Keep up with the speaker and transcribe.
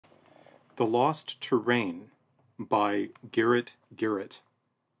The Lost Terrain by Garrett.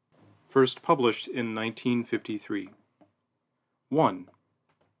 First published in 1953. 1.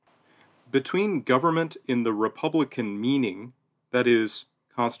 Between government in the Republican meaning, that is,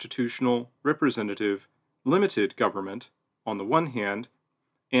 constitutional, representative, limited government, on the one hand,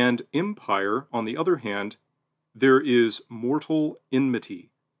 and empire, on the other hand, there is mortal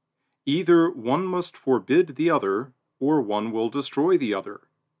enmity. Either one must forbid the other, or one will destroy the other.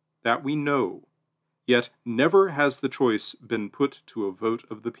 That we know. Yet never has the choice been put to a vote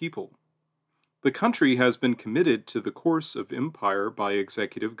of the people. The country has been committed to the course of empire by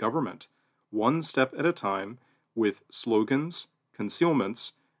executive government, one step at a time, with slogans,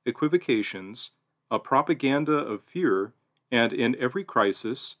 concealments, equivocations, a propaganda of fear, and in every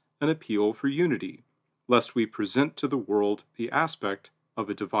crisis, an appeal for unity, lest we present to the world the aspect of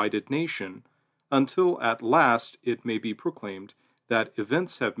a divided nation, until at last it may be proclaimed that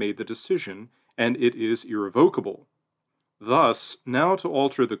events have made the decision, and it is irrevocable. Thus, now to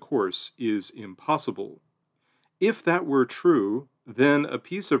alter the course is impossible. If that were true, then a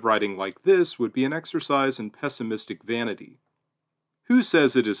piece of writing like this would be an exercise in pessimistic vanity. Who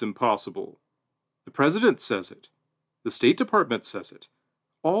says it is impossible? The President says it. The State Department says it.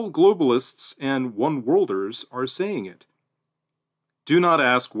 All globalists and one-worlders are saying it. Do not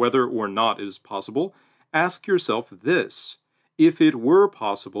ask whether or not it is possible. Ask yourself this. If it were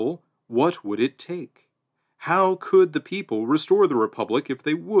possible, what would it take? How could the people restore the Republic if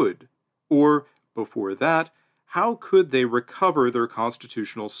they would? Or, before that, how could they recover their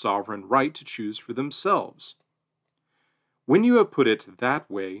constitutional sovereign right to choose for themselves? When you have put it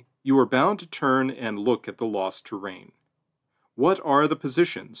that way, you are bound to turn and look at the lost terrain. What are the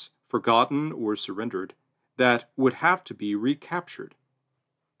positions, forgotten or surrendered, that would have to be recaptured?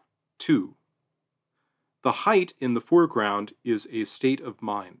 2. The height in the foreground is a state of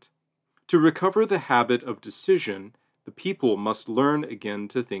mind. To recover the habit of decision, the people must learn again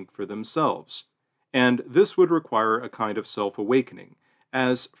to think for themselves, and this would require a kind of self-awakening,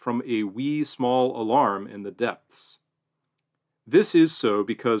 as from a wee small alarm in the depths. This is so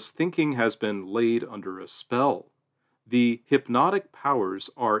because thinking has been laid under a spell. The hypnotic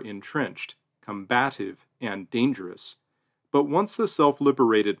powers are entrenched, combative, and dangerous. But once the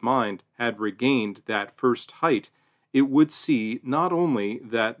self-liberated mind had regained that first height, it would see not only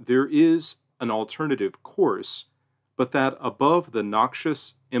that there is an alternative course, but that above the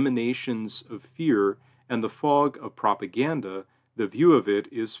noxious emanations of fear and the fog of propaganda, the view of it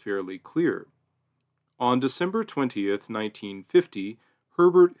is fairly clear. On December 20th, 1950,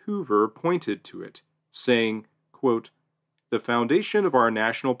 Herbert Hoover pointed to it, saying, quote, "The foundation of our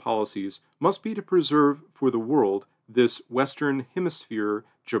national policies must be to preserve for the world this Western Hemisphere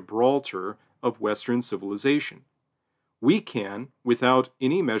Gibraltar of Western civilization. We can, without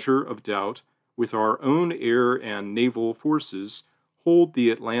any measure of doubt, with our own air and naval forces, hold the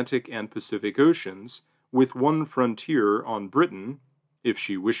Atlantic and Pacific Oceans, with one frontier on Britain, if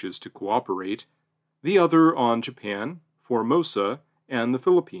she wishes to cooperate, the other on Japan, Formosa, and the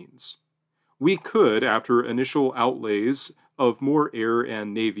Philippines. We could, after initial outlays of more air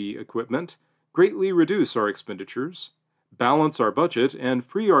and navy equipment, greatly reduce our expenditures, balance our budget, and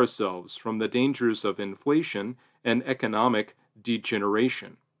free ourselves from the dangers of inflation and economic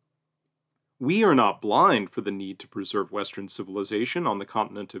degeneration. We are not blind for the need to preserve Western civilization on the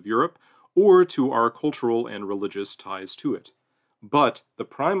continent of Europe or to our cultural and religious ties to it. But the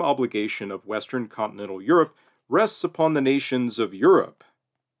prime obligation of Western continental Europe rests upon the nations of Europe.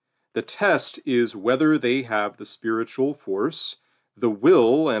 The test is whether they have the spiritual force, the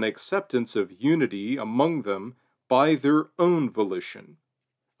will and acceptance of unity among them by their own volition.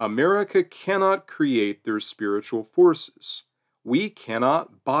 America cannot create their spiritual forces. We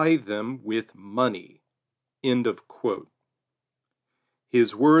cannot buy them with money." End of quote.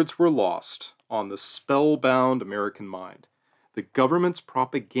 His words were lost on the spellbound American mind. The government's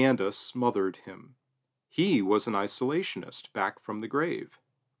propaganda smothered him. He was an isolationist back from the grave.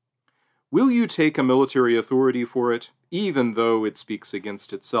 Will you take a military authority for it, even though it speaks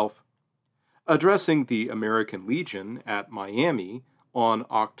against itself? Addressing the American Legion at Miami on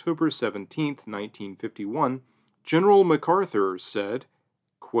October 17, 1951, General MacArthur said,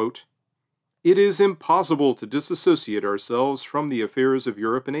 quote, "It is impossible to disassociate ourselves from the affairs of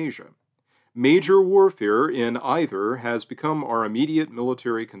Europe and Asia. Major warfare in either has become our immediate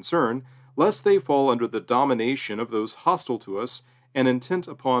military concern, lest they fall under the domination of those hostile to us and intent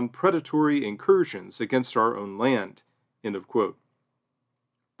upon predatory incursions against our own land." End of quote.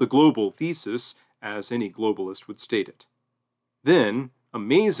 The global thesis, as any globalist would state it. Then,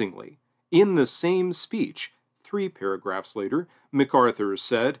 amazingly, in the same speech, 3 paragraphs later, MacArthur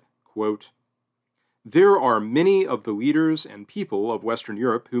said, quote, "There are many of the leaders and people of Western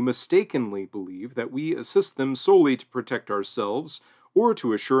Europe who mistakenly believe that we assist them solely to protect ourselves or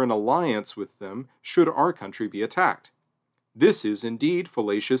to assure an alliance with them should our country be attacked. This is indeed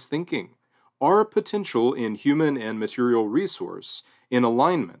fallacious thinking. Our potential in human and material resource, in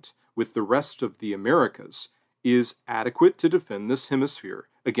alignment with the rest of the Americas, is adequate to defend this hemisphere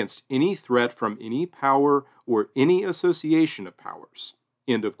against any threat from any power or any association of powers."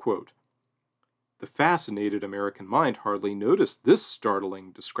 End of quote. The fascinated American mind hardly noticed this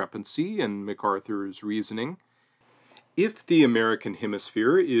startling discrepancy in MacArthur's reasoning. If the American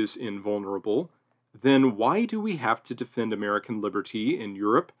hemisphere is invulnerable, then why do we have to defend American liberty in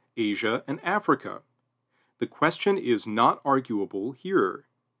Europe, Asia, and Africa? The question is not arguable here.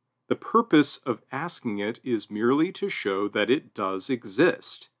 The purpose of asking it is merely to show that it does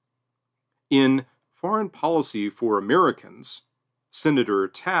exist. In Foreign Policy for Americans, Senator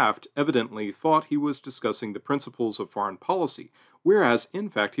Taft evidently thought he was discussing the principles of foreign policy, whereas in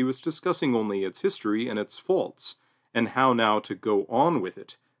fact he was discussing only its history and its faults, and how now to go on with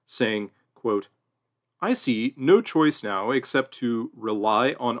it, saying, quote, "I see no choice now except to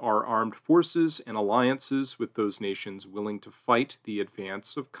rely on our armed forces and alliances with those nations willing to fight the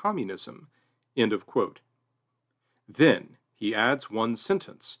advance of communism." End of quote. Then he adds one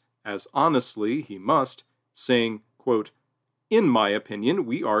sentence, as honestly he must, saying, quote, "In my opinion,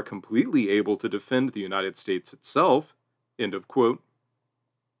 we are completely able to defend the United States itself." End of quote.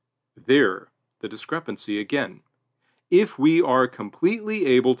 There, the discrepancy again. If we are completely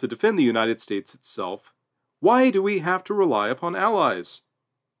able to defend the United States itself, why do we have to rely upon allies?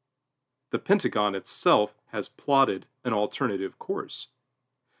 The Pentagon itself has plotted an alternative course.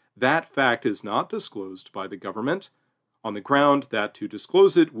 That fact is not disclosed by the government, on the ground that to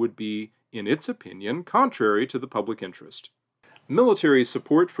disclose it would be, in its opinion, contrary to the public interest. Military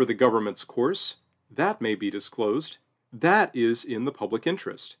support for the government's course, that may be disclosed. That is in the public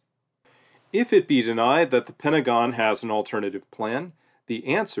interest. If it be denied that the Pentagon has an alternative plan, the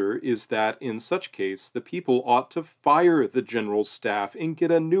answer is that in such case the people ought to fire the general staff and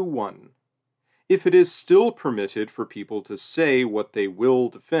get a new one. If it is still permitted for people to say what they will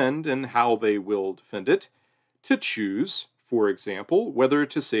defend and how they will defend it, to choose, for example, whether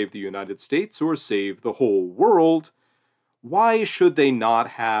to save the United States or save the whole world, why should they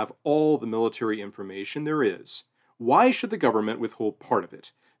not have all the military information there is? Why should the government withhold part of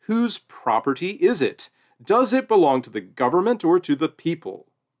it? Whose property is it? Does it belong to the government or to the people?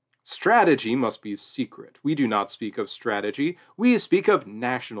 Strategy must be secret. We do not speak of strategy. We speak of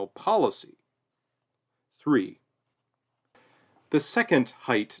national policy. 3. The second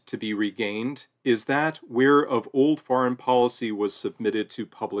height to be regained is that whereof old foreign policy was submitted to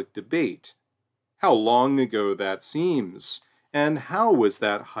public debate. How long ago that seems, and how was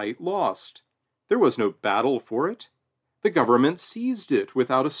that height lost? There was no battle for it. The government seized it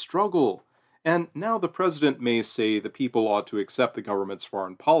without a struggle, and now the president may say the people ought to accept the government's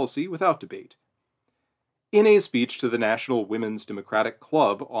foreign policy without debate. In a speech to the National Women's Democratic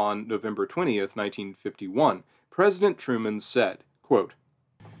Club on November 20th, 1951, President Truman said, quote,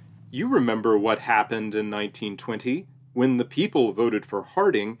 "You remember what happened in 1920? When the people voted for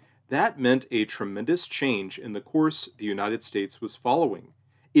Harding, that meant a tremendous change in the course the United States was following.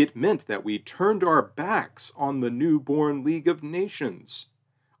 It meant that we turned our backs on the newborn League of Nations.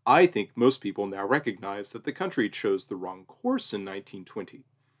 I think most people now recognize that the country chose the wrong course in 1920.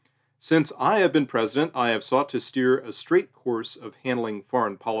 Since I have been president, I have sought to steer a straight course of handling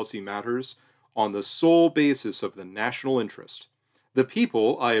foreign policy matters on the sole basis of the national interest. The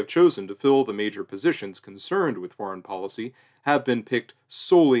people I have chosen to fill the major positions concerned with foreign policy have been picked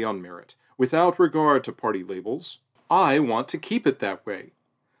solely on merit, without regard to party labels. I want to keep it that way.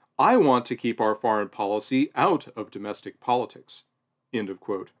 I want to keep our foreign policy out of domestic politics." End of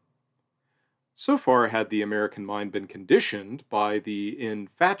quote. So far had the American mind been conditioned by the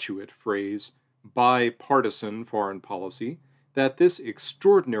infatuate phrase, bipartisan foreign policy, that this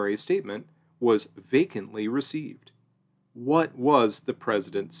extraordinary statement was vacantly received. What was the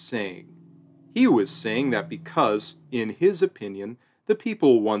president saying? He was saying that because, in his opinion, the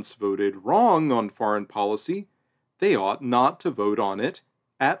people once voted wrong on foreign policy, they ought not to vote on it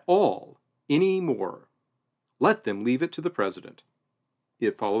at all anymore. Let them leave it to the president.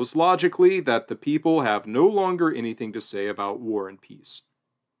 It follows logically that the people have no longer anything to say about war and peace.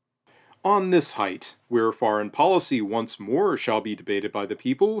 On this height, where foreign policy once more shall be debated by the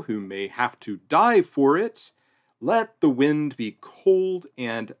people who may have to die for it, let the wind be cold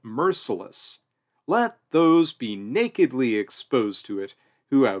and merciless. Let those be nakedly exposed to it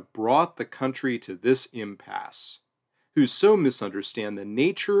who have brought the country to this impasse. who so misunderstand the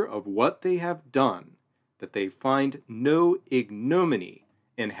nature of what they have done that they find no ignominy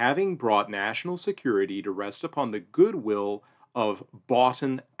in having brought national security to rest upon the goodwill of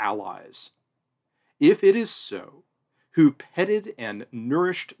boughten allies. If it is so, who petted and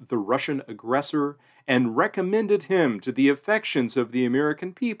nourished the Russian aggressor and recommended him to the affections of the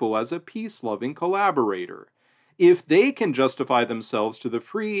American people as a peace-loving collaborator, if they can justify themselves to the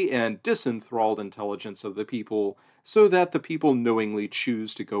free and disenthralled intelligence of the people so that the people knowingly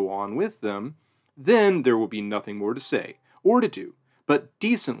choose to go on with them, then there will be nothing more to say or to do but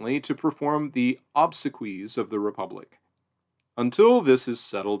decently to perform the obsequies of the Republic. Until this is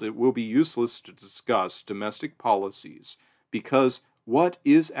settled, it will be useless to discuss domestic policies, because what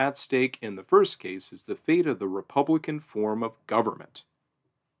is at stake in the first case is the fate of the Republican form of government.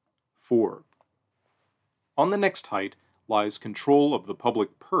 4. On the next height lies control of the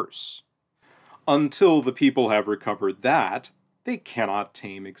public purse. Until the people have recovered that, they cannot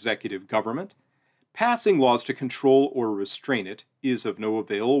tame executive government. Passing laws to control or restrain it is of no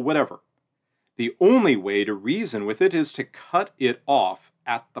avail whatever. The only way to reason with it is to cut it off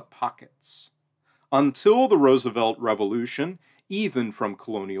at the pockets. Until the Roosevelt Revolution, even from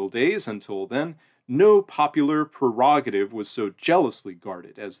colonial days until then, no popular prerogative was so jealously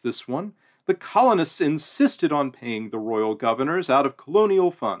guarded as this one. The colonists insisted on paying the royal governors out of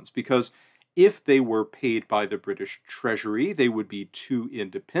colonial funds because if they were paid by the British Treasury, they would be too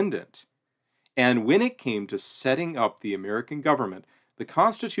independent. And when it came to setting up the American government, the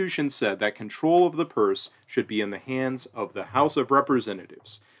Constitution said that control of the purse should be in the hands of the House of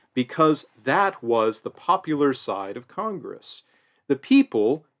Representatives, because that was the popular side of Congress. The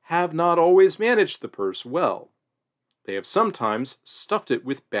people have not always managed the purse well. They have sometimes stuffed it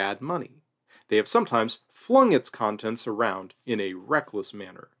with bad money. They have sometimes flung its contents around in a reckless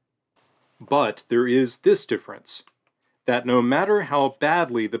manner. But there is this difference, that no matter how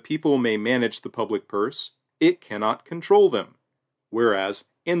badly the people may manage the public purse, it cannot control them. Whereas,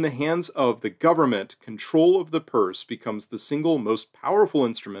 in the hands of the government, control of the purse becomes the single most powerful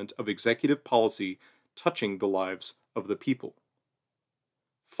instrument of executive policy touching the lives of the people.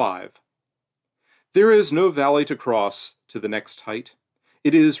 5. There is no valley to cross to the next height.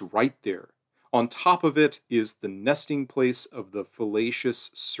 It is right there. On top of it is the nesting place of the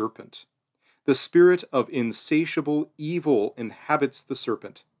fallacious serpent. The spirit of insatiable evil inhabits the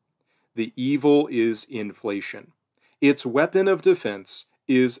serpent. The evil is inflation. Its weapon of defense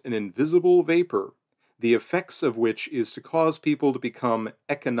is an invisible vapor, the effects of which is to cause people to become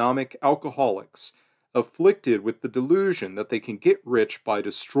economic alcoholics, afflicted with the delusion that they can get rich by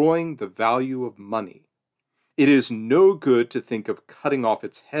destroying the value of money. It is no good to think of cutting off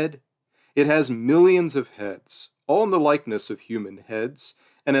its head. It has millions of heads, all in the likeness of human heads,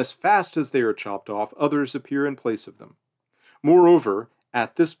 and as fast as they are chopped off, others appear in place of them. Moreover,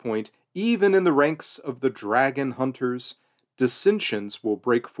 at this point, even in the ranks of the dragon hunters, dissensions will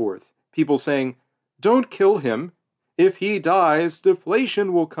break forth, people saying, "Don't kill him. If he dies,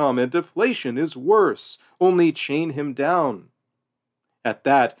 deflation will come, and deflation is worse. Only chain him down." At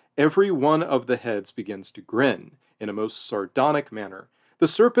that, every one of the heads begins to grin in a most sardonic manner. The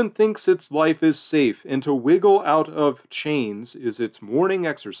serpent thinks its life is safe, and to wiggle out of chains is its morning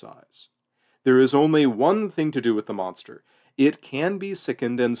exercise. There is only one thing to do with the monster. It can be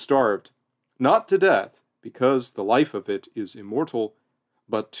sickened and starved, not to death, because the life of it is immortal,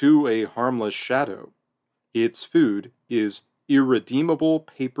 but to a harmless shadow. Its food is irredeemable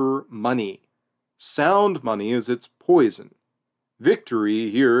paper money. Sound money is its poison.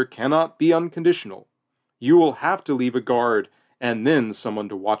 Victory here cannot be unconditional. You will have to leave a guard, and then someone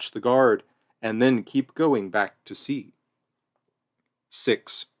to watch the guard, and then keep going back to sea.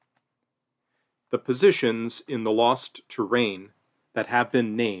 6. The positions in the lost terrain that have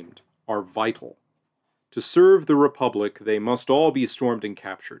been named are vital. To serve the Republic, they must all be stormed and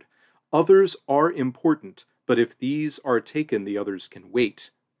captured. Others are important, but if these are taken, the others can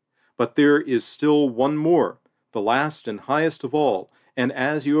wait. But there is still one more, the last and highest of all, and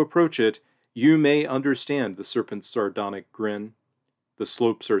as you approach it, you may understand the serpent's sardonic grin. The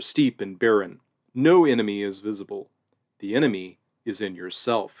slopes are steep and barren. No enemy is visible. The enemy is in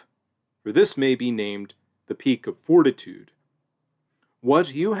yourself. For this may be named the peak of fortitude.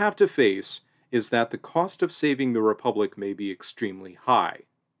 What you have to face is that the cost of saving the Republic may be extremely high.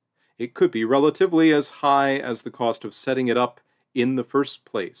 It could be relatively as high as the cost of setting it up in the first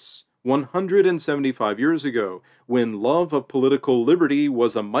place, 175 years ago, when love of political liberty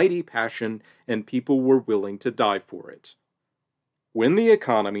was a mighty passion and people were willing to die for it. When the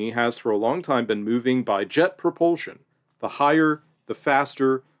economy has for a long time been moving by jet propulsion, the higher, the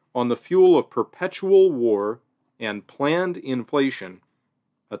faster, on the fuel of perpetual war, and planned inflation,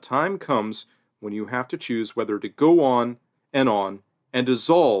 a time comes when you have to choose whether to go on and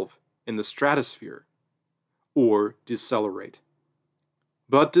dissolve in the stratosphere, or decelerate.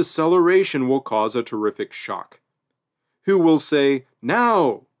 But deceleration will cause a terrific shock. Who will say,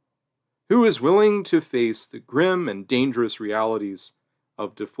 now? Who is willing to face the grim and dangerous realities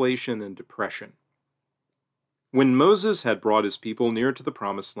of deflation and depression? When Moses had brought his people near to the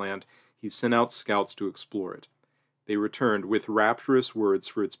Promised Land, he sent out scouts to explore it. They returned with rapturous words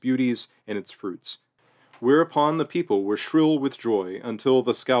for its beauties and its fruits, whereupon the people were shrill with joy until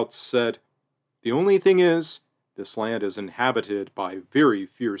the scouts said, "The only thing is, this land is inhabited by very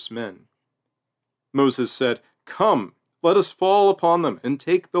fierce men." Moses said, "Come, let us fall upon them and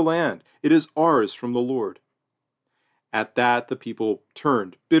take the land. It is ours from the Lord." At that the people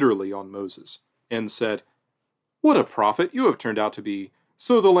turned bitterly on Moses and said, "What a prophet you have turned out to be!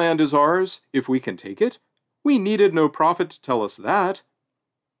 So the land is ours, if we can take it? We needed no prophet to tell us that."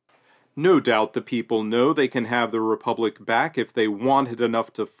 No doubt the people know they can have the republic back if they wanted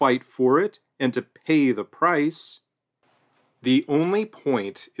enough to fight for it and to pay the price. The only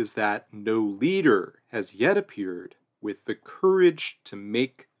point is that no leader has yet appeared with the courage to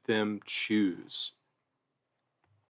make them choose.